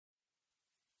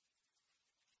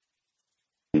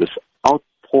This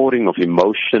outpouring of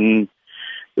emotion,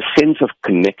 the sense of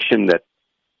connection that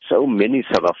so many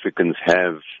South Africans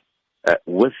have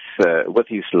with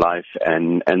his life,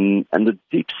 and the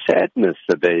deep sadness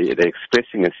that they're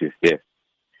expressing as his death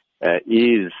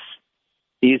is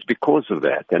because of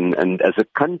that. And as a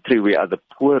country, we are the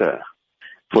poorer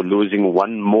for losing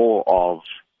one more of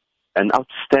an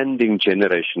outstanding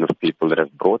generation of people that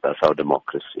have brought us our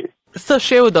democracy. Sir,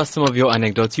 share with us some of your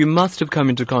anecdotes. You must have come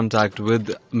into contact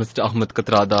with Mr. Ahmed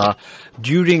Kathrada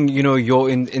during, your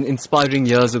inspiring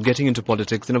years of getting into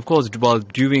politics, and of course, while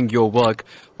doing your work.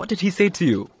 What did he say to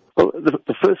you? Well,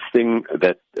 the first thing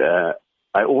that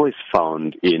I always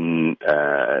found in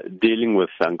dealing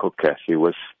with Uncle Kathy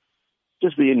was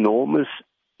just the enormous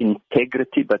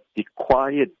integrity, but the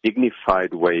quiet,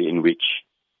 dignified way in which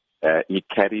he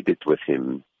carried it with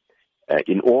him.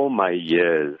 In all my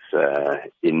years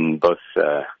in both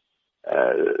the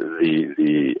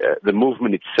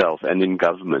movement itself and in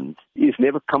government, he's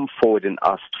never come forward and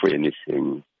asked for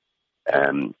anything.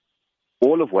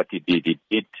 All of what he did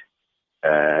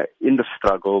in the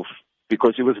struggle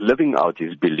because he was living out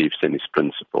his beliefs and his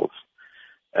principles.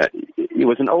 He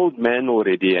was an old man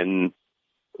already, and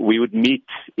we would meet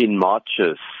in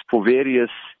marches for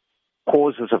various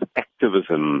causes of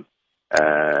activism,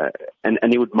 and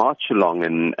he would march along,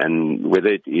 and whether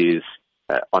it is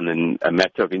on a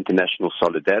matter of international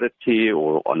solidarity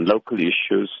or on local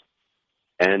issues,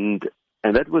 and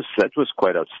that was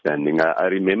quite outstanding. I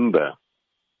remember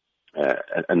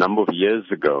a number of years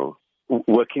ago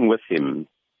working with him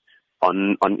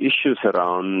on issues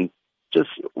around just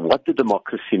what the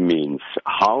democracy means,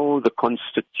 how the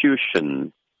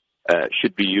Constitution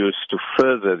should be used to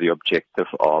further the objective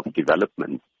of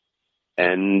development.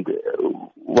 And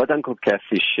what Uncle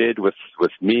Kathy shared with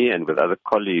me and with other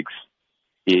colleagues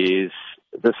is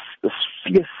this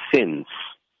fierce sense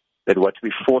that what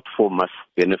we fought for must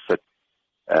benefit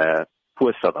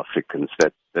poor South Africans,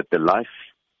 that the life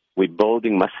we're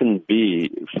building mustn't be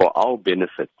for our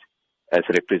benefit as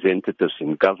representatives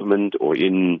in government or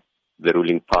in the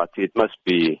ruling party. It must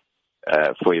be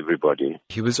for everybody.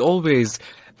 He was always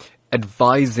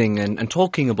advising and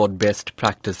talking about best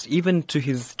practice, even to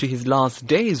his last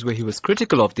days, where he was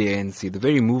critical of the ANC, the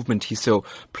very movement he so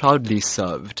proudly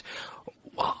served.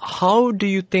 How do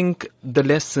you think the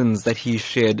lessons that he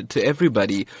shared to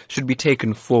everybody should be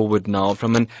taken forward now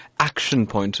from an action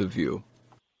point of view?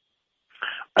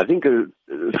 I think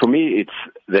for me it's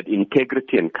that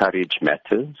integrity and courage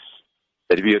matters,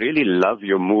 that if you really love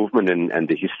your movement and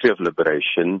the history of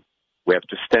liberation, we have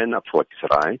to stand up for what is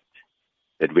right,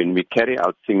 that when we carry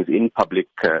out things in public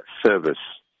service,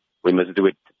 we must do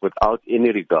it without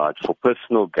any regard for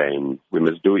personal gain. We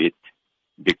must do it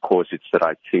because it's the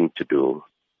right thing to do.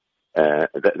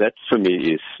 That for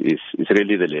me is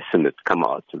really the lesson that come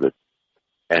out of it.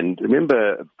 And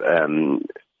remember,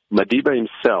 Madiba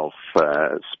himself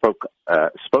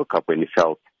spoke up when he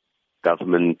felt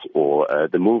government or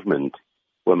the movement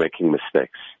were making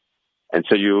mistakes. And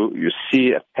so you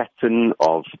see a pattern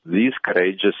of these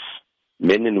courageous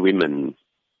men and women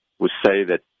who say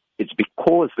that it's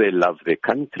because they love their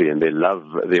country and they love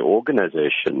their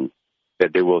organization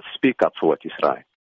that they will speak up for what is right.